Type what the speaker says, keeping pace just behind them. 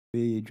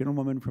The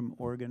gentlewoman from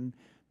Oregon,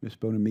 Ms.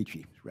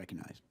 Bonamici, is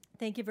recognized.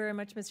 Thank you very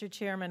much, Mr.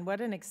 Chairman.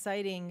 What an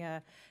exciting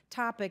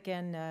topic,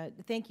 and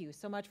thank you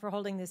so much for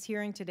holding this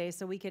hearing today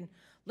so we can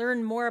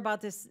learn more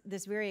about this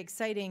very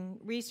exciting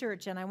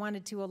research. And I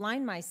wanted to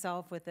align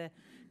myself with the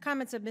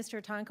comments of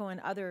Mr. Tonko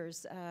and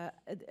others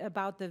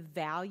about the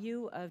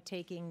value of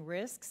taking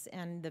risks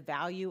and the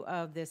value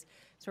of this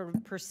sort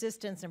of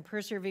persistence and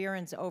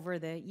perseverance over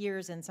the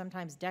years and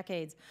sometimes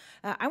decades.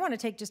 I want to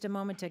take just a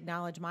moment to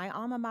acknowledge my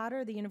alma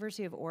mater, the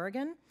University of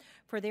Oregon,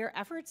 for their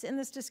efforts in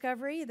this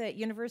discovery. The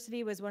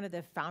university was one of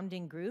the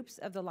founding groups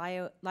of the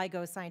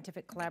LIGO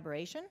scientific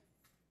collaboration.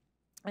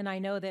 And I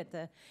know that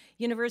the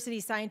university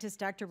scientist,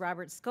 Dr.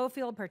 Robert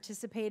Schofield,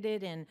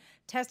 participated in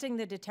testing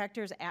the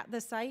detectors at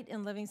the site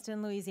in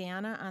Livingston,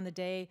 Louisiana on the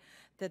day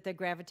that the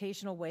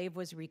gravitational wave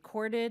was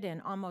recorded,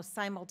 and almost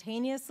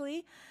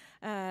simultaneously,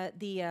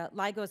 the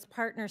LIGO's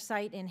partner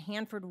site in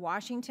Hanford,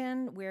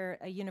 Washington, where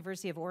a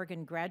University of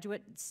Oregon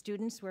graduate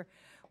students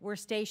were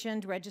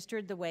stationed,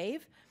 registered the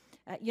wave.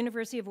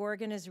 University of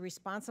Oregon is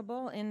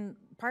responsible in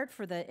part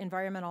for the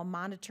environmental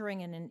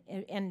monitoring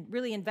and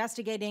really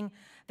investigating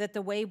that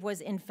the wave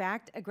was in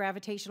fact a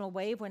gravitational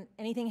wave. When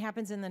anything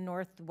happens in the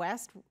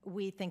Northwest,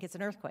 we think it's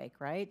an earthquake,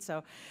 right?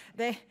 So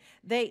they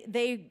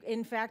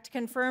in fact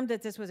confirmed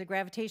that this was a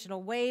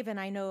gravitational wave, and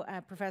I know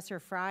Professor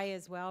Fry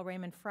as well,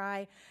 Raymond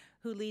Fry,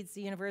 who leads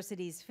the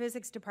university's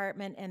physics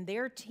department, and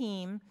their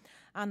team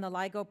on the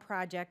LIGO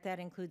project that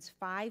includes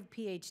 5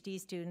 PhD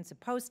students, a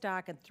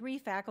postdoc, and 3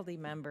 faculty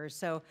members.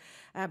 So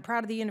I'm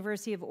proud of the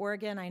University of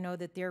Oregon. I know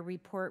that their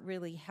report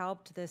really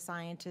helped the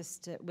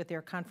scientists with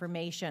their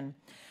confirmation.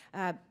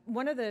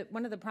 One of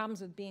the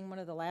problems with being one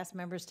of the last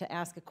members to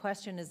ask a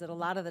question is that a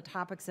lot of the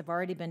topics have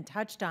already been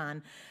touched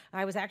on.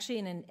 I was actually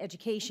in an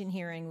education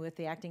hearing with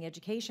the acting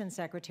education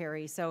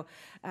secretary, so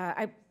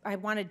I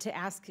wanted to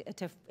ask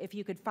if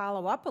you could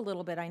follow up a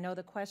little bit. I know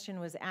the question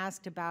was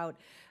asked about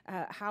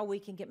how we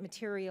can get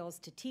materials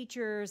to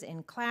teachers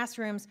in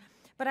classrooms,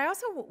 but I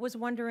also was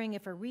wondering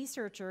if a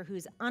researcher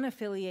who's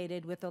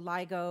unaffiliated with the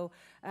LIGO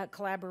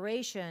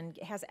collaboration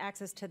has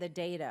access to the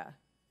data.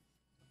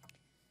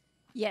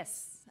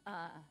 Yes.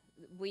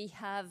 We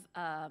have,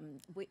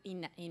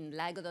 in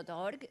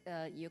LIGO.org,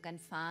 you can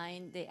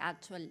find the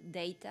actual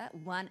data,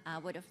 1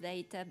 hour of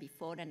data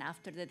before and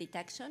after the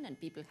detection, and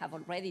people have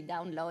already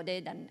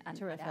downloaded and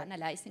are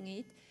analyzing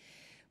it.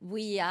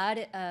 We are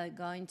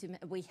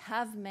we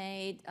have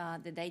made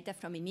the data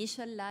from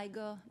initial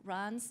LIGO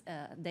runs.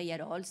 They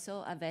are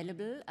also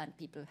available, and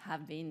people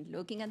have been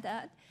looking at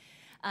that.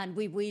 And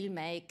we will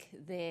make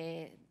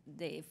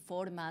the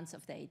 4 months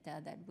of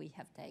data that we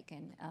have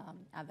taken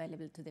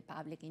available to the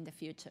public in the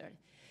future.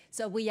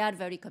 So we are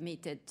very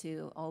committed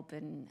to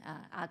open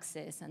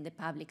access and the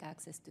public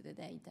access to the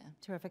data.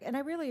 Terrific. And I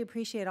really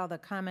appreciate all the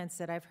comments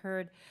that I've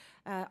heard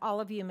all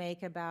of you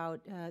make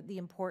about the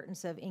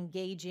importance of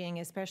engaging,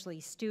 especially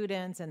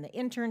students, and the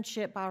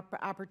internship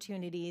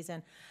opportunities,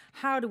 and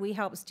how do we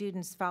help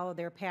students follow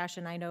their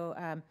passion. I know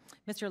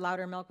Mr.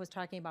 Loudermilk was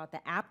talking about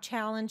the app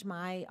challenge.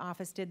 My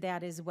office did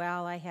that as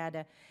well. I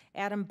had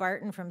Adam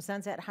Barton from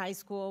Sunset High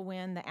School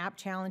win the app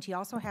challenge. He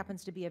also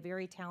happens to be a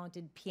very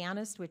talented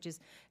pianist, which is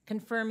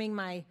confirming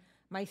my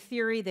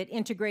theory that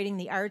integrating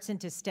the arts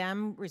into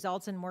STEM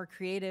results in more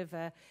creative,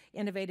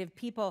 innovative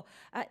people.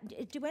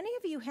 Do any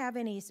of you have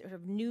any sort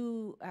of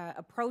new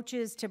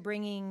approaches to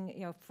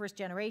bringing,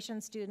 first-generation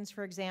students,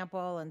 for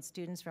example, and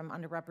students from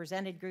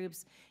underrepresented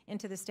groups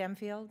into the STEM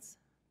fields?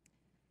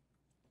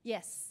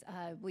 Yes,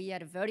 we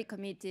are very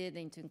committed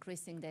into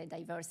increasing the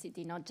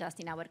diversity, not just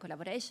in our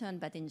collaboration,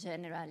 but in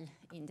general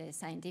in the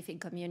scientific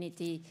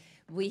community.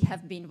 We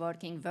have been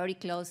working very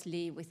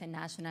closely with the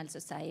National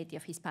Society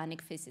of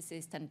Hispanic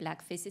Physicists and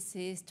Black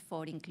Physicists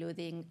for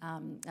including,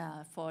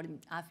 for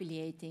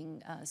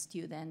affiliating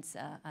students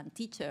and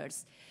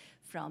teachers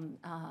from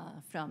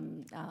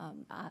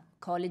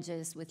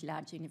colleges with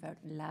large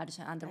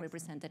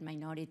underrepresented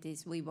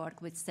minorities. We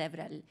work with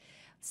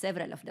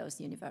several of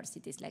those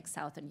universities, like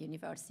Southern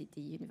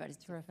University,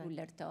 University of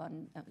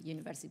Fullerton,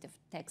 University of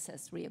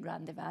Texas, Rio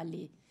Grande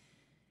Valley.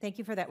 Thank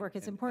you for that work.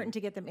 It's important to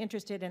get them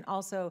interested and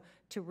also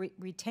to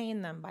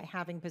retain them by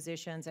having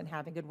positions and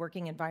having good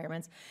working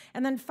environments.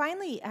 And then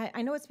finally,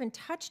 I know it's been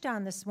touched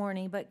on this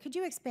morning, but could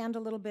you expand a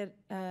little bit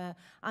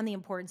on the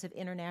importance of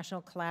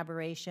international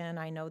collaboration?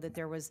 I know that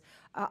there was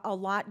a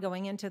lot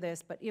going into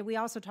this, but we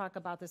also talk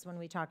about this when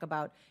we talk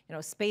about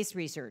space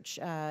research.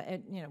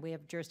 And, we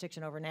have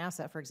jurisdiction over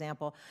NASA, for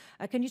example.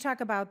 Can you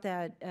talk about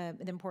the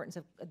importance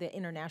of the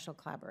international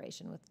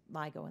collaboration with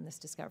LIGO in this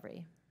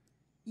discovery?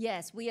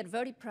 Yes, we are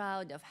very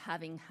proud of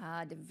having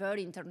had a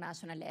very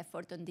international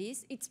effort on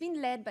this. It's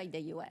been led by the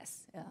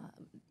US.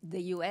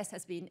 The US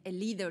has been a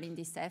leader in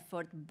this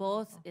effort,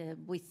 both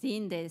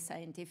within the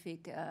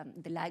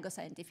the LIGO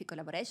scientific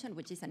collaboration,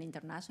 which is an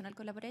international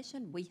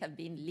collaboration. We have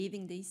been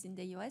leading this in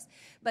the US,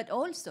 but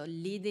also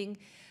leading,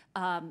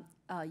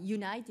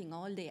 uniting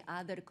all the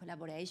other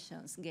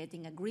collaborations,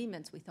 getting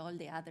agreements with all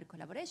the other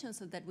collaborations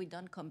so that we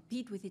don't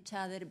compete with each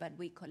other, but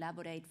we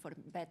collaborate for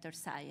better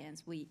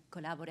science. We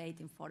collaborate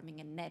in forming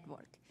a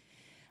network.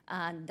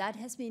 And that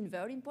has been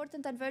very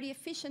important and very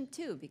efficient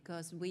too,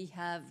 because we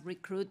have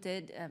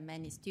recruited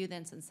many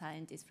students and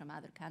scientists from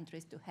other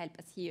countries to help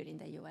us here in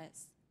the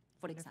US,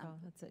 for example.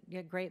 That's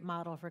a great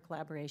model for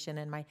collaboration.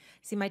 And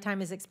my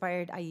time has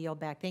expired. I yield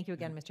back. Thank you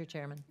again, Mr.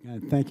 Chairman.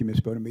 Thank you,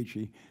 Ms.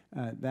 Bonamici.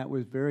 That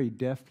was very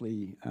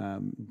deftly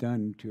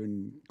done to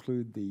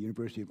include the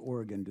University of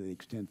Oregon to the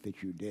extent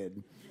that you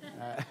did.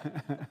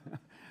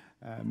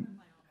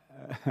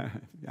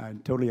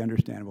 Totally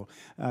understandable.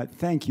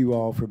 Thank you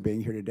all for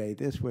being here today.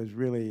 This was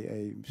really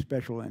a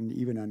special and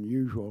even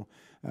unusual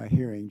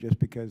hearing, just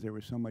because there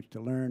was so much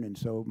to learn and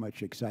so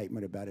much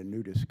excitement about a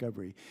new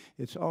discovery.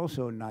 It's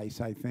also nice,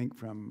 I think,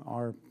 from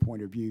our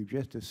point of view,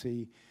 just to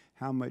see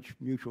how much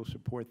mutual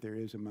support there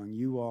is among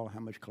you all, how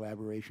much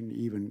collaboration,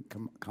 even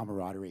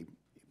camaraderie,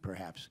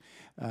 perhaps.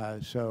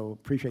 So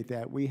appreciate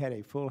that. We had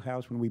a full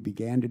house when we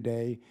began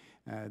today.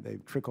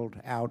 They've trickled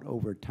out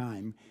over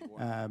time,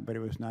 but it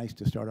was nice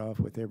to start off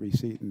with every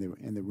seat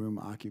in the room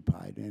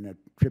occupied, and a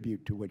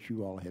tribute to what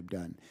you all have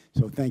done.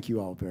 So thank you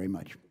all very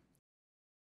much.